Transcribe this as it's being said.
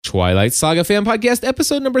Twilight Saga Fan Podcast,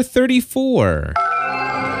 episode number 34.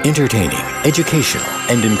 Entertaining, educational,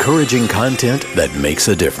 and encouraging content that makes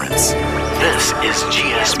a difference. This is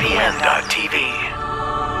GSPN.TV.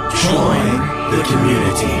 Join the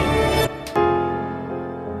community.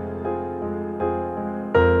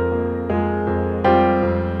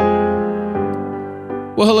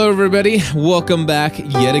 Well, hello, everybody. Welcome back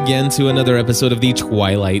yet again to another episode of the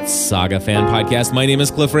Twilight Saga Fan Podcast. My name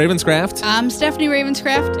is Cliff Ravenscraft. I'm Stephanie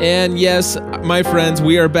Ravenscraft. And yes, my friends,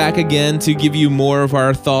 we are back again to give you more of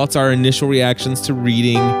our thoughts, our initial reactions to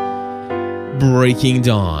reading Breaking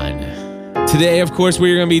Dawn. Today, of course,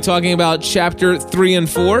 we're going to be talking about Chapter 3 and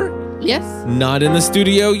 4. Yes. Not in the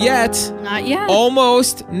studio yet. Not yet.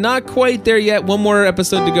 Almost. Not quite there yet. One more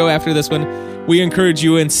episode to go after this one. We encourage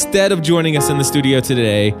you, instead of joining us in the studio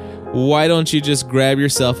today, why don't you just grab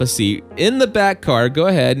yourself a seat in the back car? Go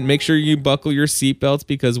ahead and make sure you buckle your seatbelts,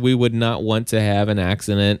 because we would not want to have an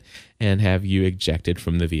accident and have you ejected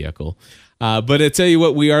from the vehicle. But I tell you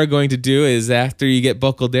what we are going to do is, after you get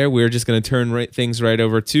buckled there, we're just going to turn things right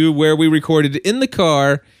over to where we recorded in the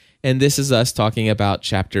car. And this is us talking about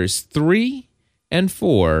chapters 3 and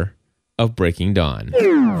 4 of Breaking Dawn.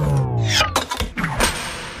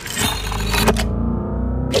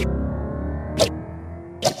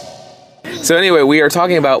 So anyway, we are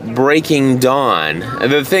talking about Breaking Dawn.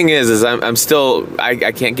 And the thing is I'm still,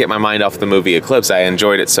 I can't get my mind off the movie Eclipse. I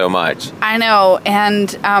enjoyed it so much. I know,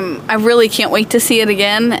 and I really can't wait to see it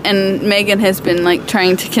again. And Megan has been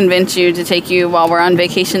trying to convince you to take you while we're on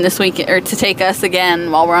vacation this week, or to take us again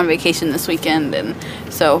while we're on vacation this weekend. And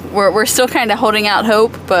so we're still kind of holding out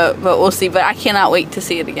hope, but we'll see. But I cannot wait to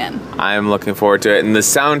see it again. I'm looking forward to it. And the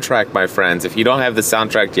soundtrack, my friends, if you don't have the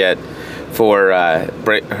soundtrack yet for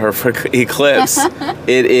Eclipse,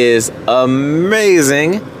 it is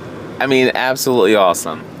amazing. I mean, absolutely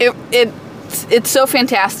awesome. It's so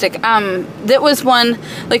fantastic. That was one,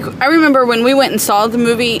 I remember when we went and saw the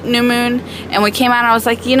movie New Moon, and we came out, and I was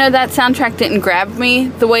like, that soundtrack didn't grab me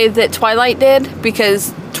the way that Twilight did,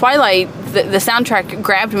 because Twilight, the soundtrack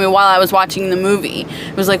grabbed me while I was watching the movie.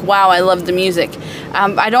 It was like, wow, I love the music.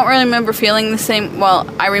 I don't really remember feeling the same. Well,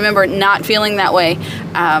 I remember not feeling that way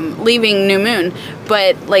leaving New Moon,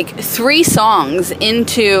 but 3 songs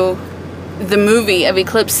into the movie of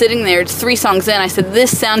Eclipse, sitting there, it's 3 songs in, I said,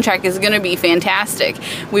 this soundtrack is going to be fantastic.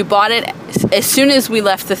 We bought it as soon as we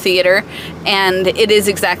left the theater, and it is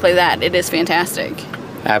exactly that. It is fantastic.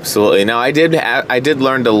 Absolutely. Now, I did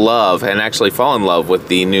learn to love and actually fall in love with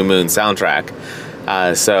the New Moon soundtrack.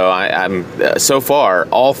 So I'm so far,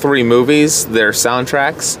 all 3 movies, their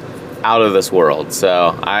soundtracks, out of this world.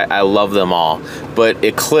 So I love them all. But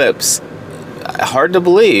Eclipse, hard to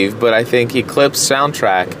believe, but I think Eclipse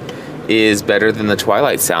soundtrack is better than the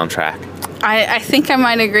Twilight soundtrack. I think I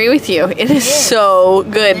might agree with you. It is so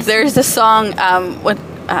good. There's a song,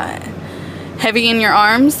 Heavy in Your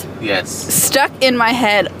Arms. Yes. Stuck in my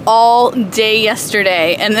head all day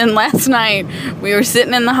yesterday. And then last night, we were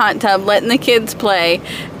sitting in the hot tub letting the kids play,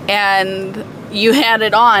 and you had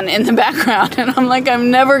it on in the background. And I'm like,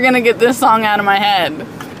 I'm never going to get this song out of my head.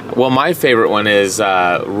 Well, my favorite one is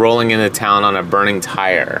Rolling into Town on a Burning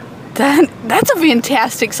Tire. That's a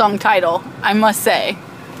fantastic song title, I must say.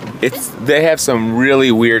 They have some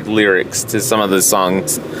really weird lyrics to some of the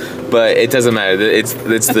songs, but it doesn't matter. It's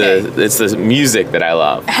the music that I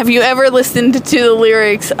love. Have you ever listened to the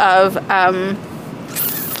lyrics of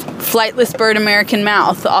Flightless Bird American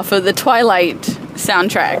Mouth off of the Twilight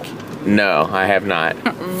soundtrack? No, I have not.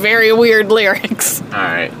 Very weird lyrics. All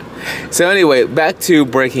right. So anyway, back to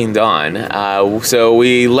Breaking Dawn. So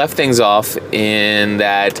we left things off in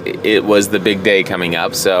that it was the big day coming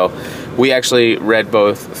up. So we actually read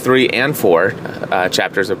both 3 and 4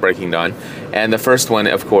 chapters of Breaking Dawn. And the first one,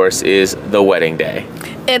 of course, is the wedding day.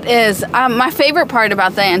 It is. My favorite part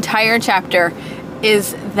about the entire chapter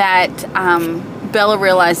is that Bella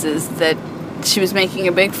realizes that she was making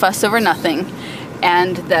a big fuss over nothing,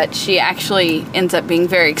 and that she actually ends up being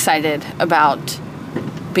very excited about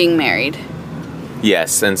being married.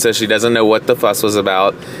 Yes, and so she doesn't know what the fuss was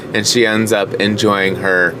about, and she ends up enjoying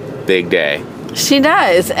her big day. She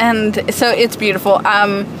does, and so it's beautiful.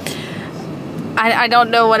 I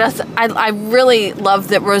don't know what else. I really love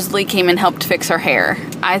that Rosalie came and helped fix her hair.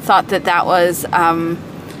 I thought that was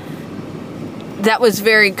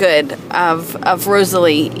very good of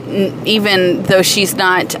Rosalie, even though she's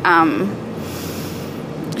not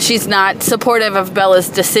supportive of Bella's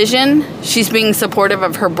decision. She's being supportive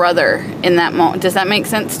of her brother in that moment. Does that make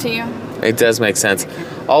sense to you? It does make sense.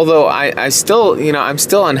 Although I still, I'm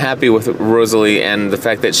still unhappy with Rosalie and the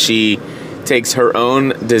fact that she takes her own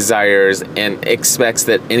desires and suspects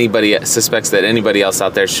that anybody else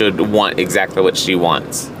out there should want exactly what she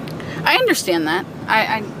wants. I understand that.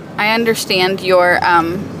 I understand your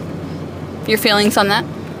feelings on that.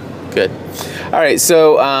 Good. All right.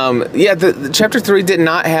 So, the chapter 3 did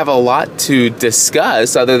not have a lot to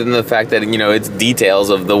discuss other than the fact that, it's details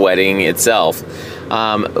of the wedding itself.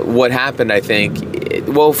 What happened, I think,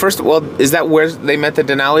 is that where they met the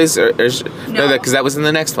Denalis? No, because that was in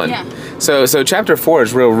the next one. Yeah. So chapter 4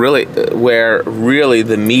 is where really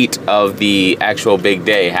the meat of the actual big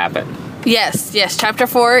day happened. Yes. Chapter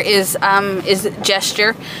 4 is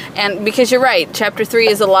gesture, and because you're right, chapter 3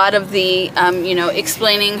 is a lot of the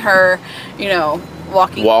explaining her,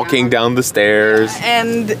 walking down the stairs,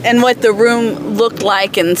 and what the room looked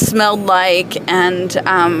like and smelled like, and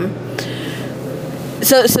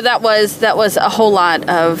so that was a whole lot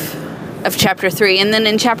of chapter 3, and then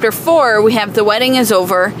in chapter 4 we have the wedding is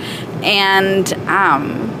over, and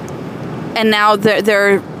now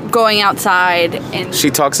they're going outside, and she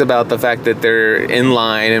talks about the fact that they're in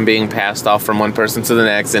line and being passed off from one person to the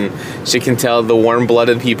next, and she can tell the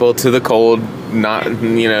warm-blooded people to the cold, not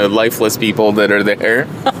lifeless people that are there.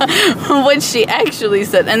 What she actually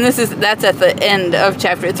said, and that's at the end of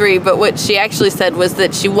chapter 3, but what she actually said was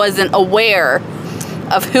that she wasn't aware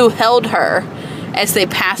of who held her as they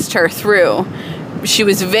passed her through. She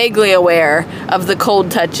was vaguely aware of the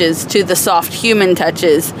cold touches to the soft human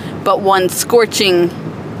touches, but one scorching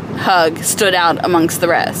hug stood out amongst the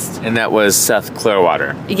rest. And that was Seth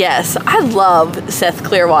Clearwater. Yes, I love Seth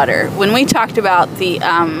Clearwater. When we talked about the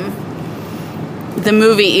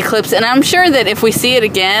movie Eclipse, and I'm sure that if we see it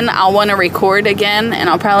again, I'll want to record again, and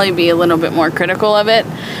I'll probably be a little bit more critical of it.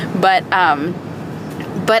 But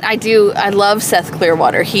I love Seth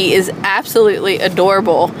Clearwater. He is absolutely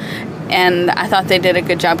adorable, and I thought they did a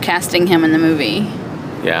good job casting him in the movie.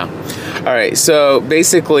 Yeah. All right. So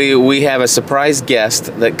basically, we have a surprise guest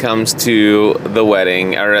that comes to the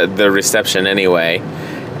wedding, or the reception anyway.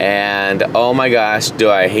 And oh my gosh,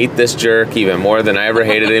 do I hate this jerk even more than I ever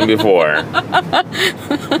hated him before.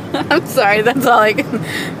 I'm sorry. That's all I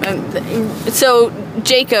can. So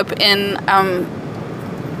Jacob, in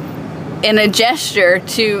a gesture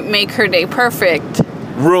to make her day perfect,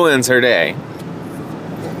 ruins her day.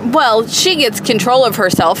 Well, she gets control of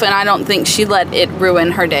herself, and I don't think she let it ruin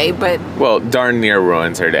her day, but... Well, darn near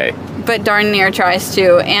ruins her day. But darn near tries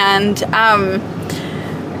to, and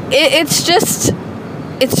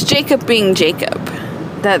it's Jacob being Jacob.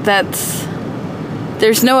 That's...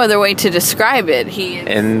 There's no other way to describe it.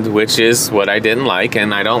 And which is what I didn't like,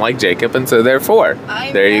 and I don't like Jacob, and so therefore,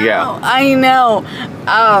 you go. I know.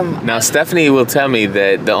 Now, Stephanie will tell me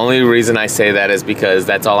that the only reason I say that is because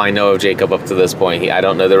that's all I know of Jacob up to this point. I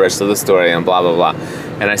don't know the rest of the story, and blah, blah, blah.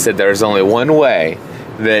 And I said there's only one way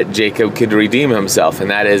that Jacob could redeem himself, and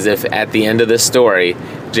that is if at the end of this story,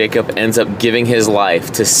 Jacob ends up giving his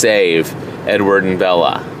life to save Edward and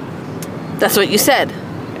Bella. That's what you said.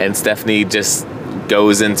 And Stephanie just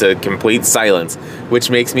goes into complete silence, which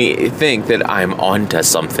makes me think that I'm onto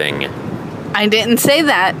something. I didn't say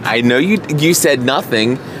that. I know you said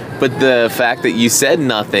nothing, but the fact that you said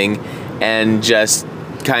nothing and just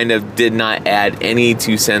kind of did not add any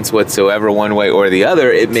 2 cents whatsoever one way or the other,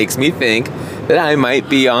 it makes me think that I might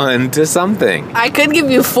be on to something. I could give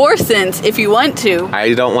you 4 cents if you want to.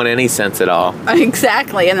 I don't want any sense at all.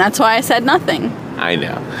 Exactly, and that's why I said nothing. I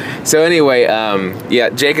know. So anyway,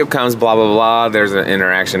 Jacob comes, blah, blah, blah. There's an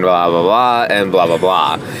interaction, blah, blah, blah, and blah, blah,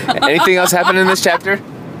 blah. Anything else happen in this chapter?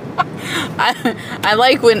 I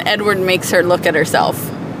like when Edward makes her look at herself.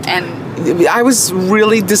 And I was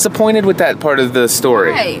really disappointed with that part of the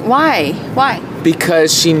story. Why?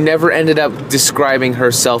 Because she never ended up describing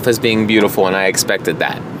herself as being beautiful, and I expected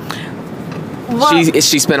that. Well,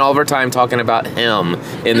 she spent all of her time talking about him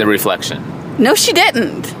in the reflection. No, she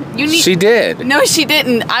didn't. She did. No, she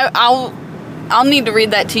didn't. I'll need to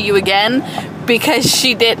read that to you again, because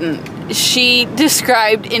she didn't. She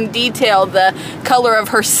described in detail the color of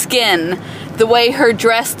her skin, the way her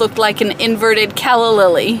dress looked like an inverted calla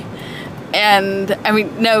lily. And, I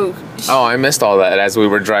mean, no. Oh, I missed all that as we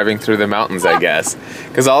were driving through the mountains, I guess.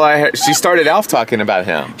 Because all I heard, she started off talking about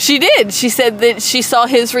him. She did. She said that she saw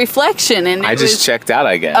his reflection, and I just checked out,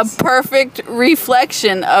 I guess. A perfect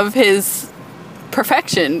reflection of his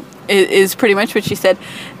perfection is pretty much what she said.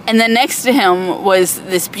 And then next to him was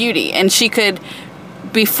this beauty, and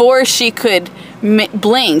before she could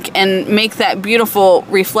blink and make that beautiful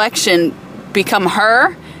reflection become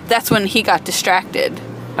her, that's when he got distracted.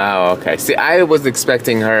 Oh, okay. See, I was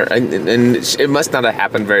expecting her, and it must not have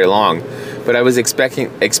happened very long, but I was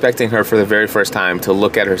expecting her for the very first time to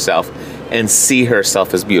look at herself and see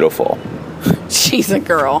herself as beautiful. She's a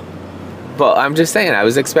girl. Well, I'm just saying, I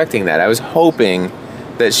was expecting that. I was hoping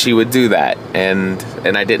that she would do that, and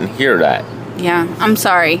I didn't hear that. Yeah, I'm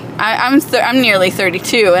sorry. I'm nearly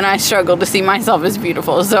 32, and I struggle to see myself as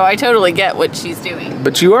beautiful, so I totally get what she's doing.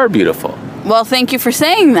 But you are beautiful. Well, thank you for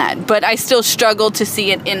saying that, but I still struggle to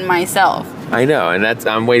see it in myself. I know, and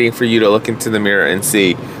I'm waiting for you to look into the mirror and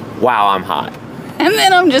see, wow, I'm hot. And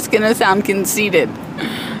then I'm just going to sound conceited.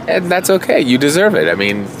 And that's okay. You deserve it. I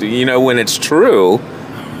mean, when it's true.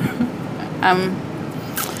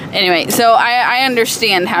 Anyway, so I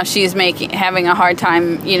understand how she's having a hard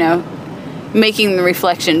time, making the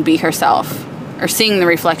reflection be herself, or seeing the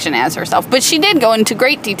reflection as herself. But she did go into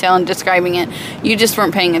great detail in describing it. You just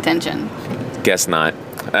weren't paying attention. Guess not.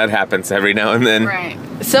 That happens every now and then. Right.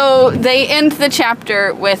 So they end the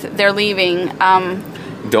chapter with they're leaving.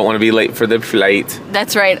 Don't want to be late for the flight.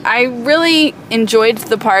 That's right. I really enjoyed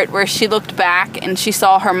the part where she looked back and she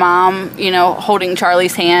saw her mom, holding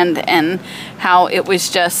Charlie's hand, and how it was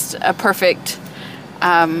just a perfect,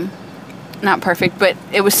 not perfect, but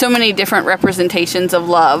it was so many different representations of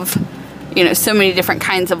love, so many different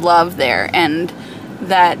kinds of love there, and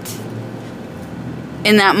that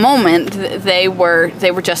in that moment they were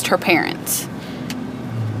just her parents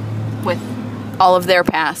with all of their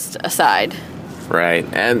past aside. Right,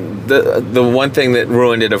 and the one thing that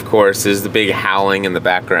ruined it, of course, is the big howling in the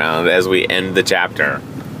background as we end the chapter.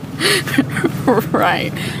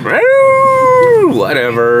 Right.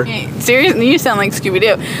 Whatever. Seriously, you sound like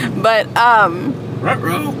Scooby-Doo. But,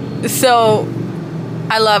 so,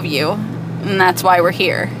 I love you, and that's why we're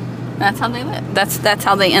here. That's how they live. That's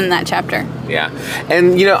how they end that chapter. Yeah,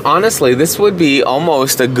 and, honestly, this would be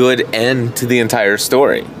almost a good end to the entire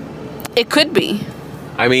story. It could be.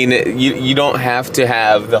 I mean, you don't have to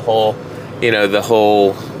have the whole,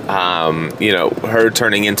 her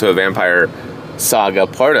turning into a vampire saga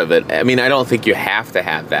part of it. I mean, I don't think you have to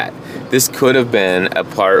have that. This could have been a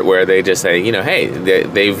part where they just say, hey,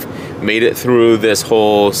 they've made it through this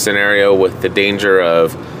whole scenario with the danger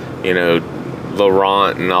of,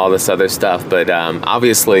 Laurent and all this other stuff. But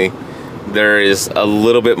obviously, there is a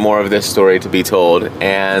little bit more of this story to be told.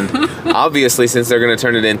 And obviously, since they're going to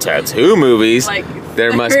turn it into 2 movies,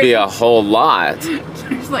 there must be a whole lot.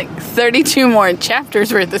 There's 32 more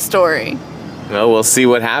chapters worth of story. Well, we'll see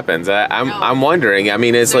what happens. I'm wondering. I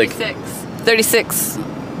mean, it's 36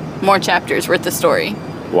 more chapters worth of story.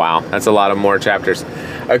 Wow, that's a lot of more chapters.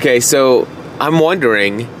 Okay, so I'm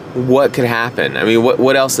wondering what could happen. I mean,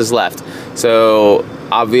 what else is left? So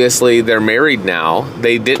obviously they're married now.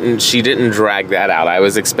 She didn't drag that out. I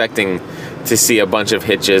was expecting to see a bunch of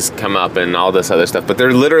hitches come up and all this other stuff, but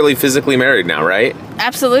they're literally physically married now, right?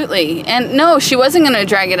 Absolutely. And no, she wasn't going to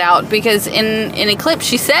drag it out, because in Eclipse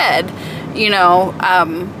she said,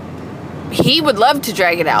 he would love to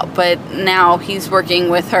drag it out, but now he's working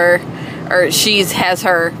with her, or has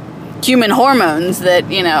her human hormones that,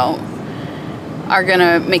 are going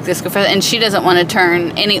to make this go fast, and she doesn't want to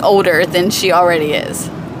turn any older than she already is.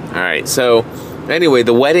 All right. So anyway,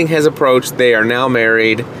 the wedding has approached. They are now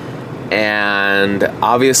married. And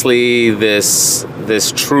obviously this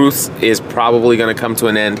truth is probably going to come to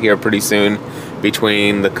an end here pretty soon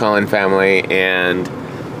between the Cullen family and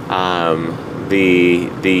the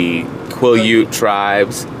Quileute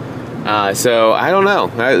tribes. So I don't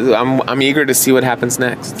know. I'm eager to see what happens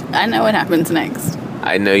next. I know what happens next.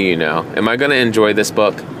 I know you know. Am I going to enjoy this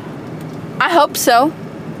book? I hope so.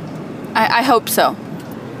 I hope so.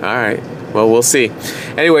 All right. Well, we'll see.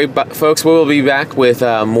 Anyway, folks, we'll be back with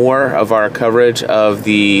more of our coverage of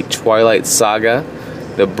the Twilight Saga,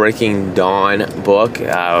 the Breaking Dawn book.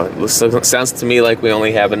 Sounds to me like we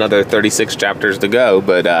only have another 36 chapters to go,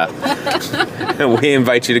 but we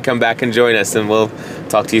invite you to come back and join us, and we'll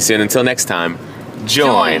talk to you soon. Until next time,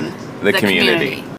 join the community.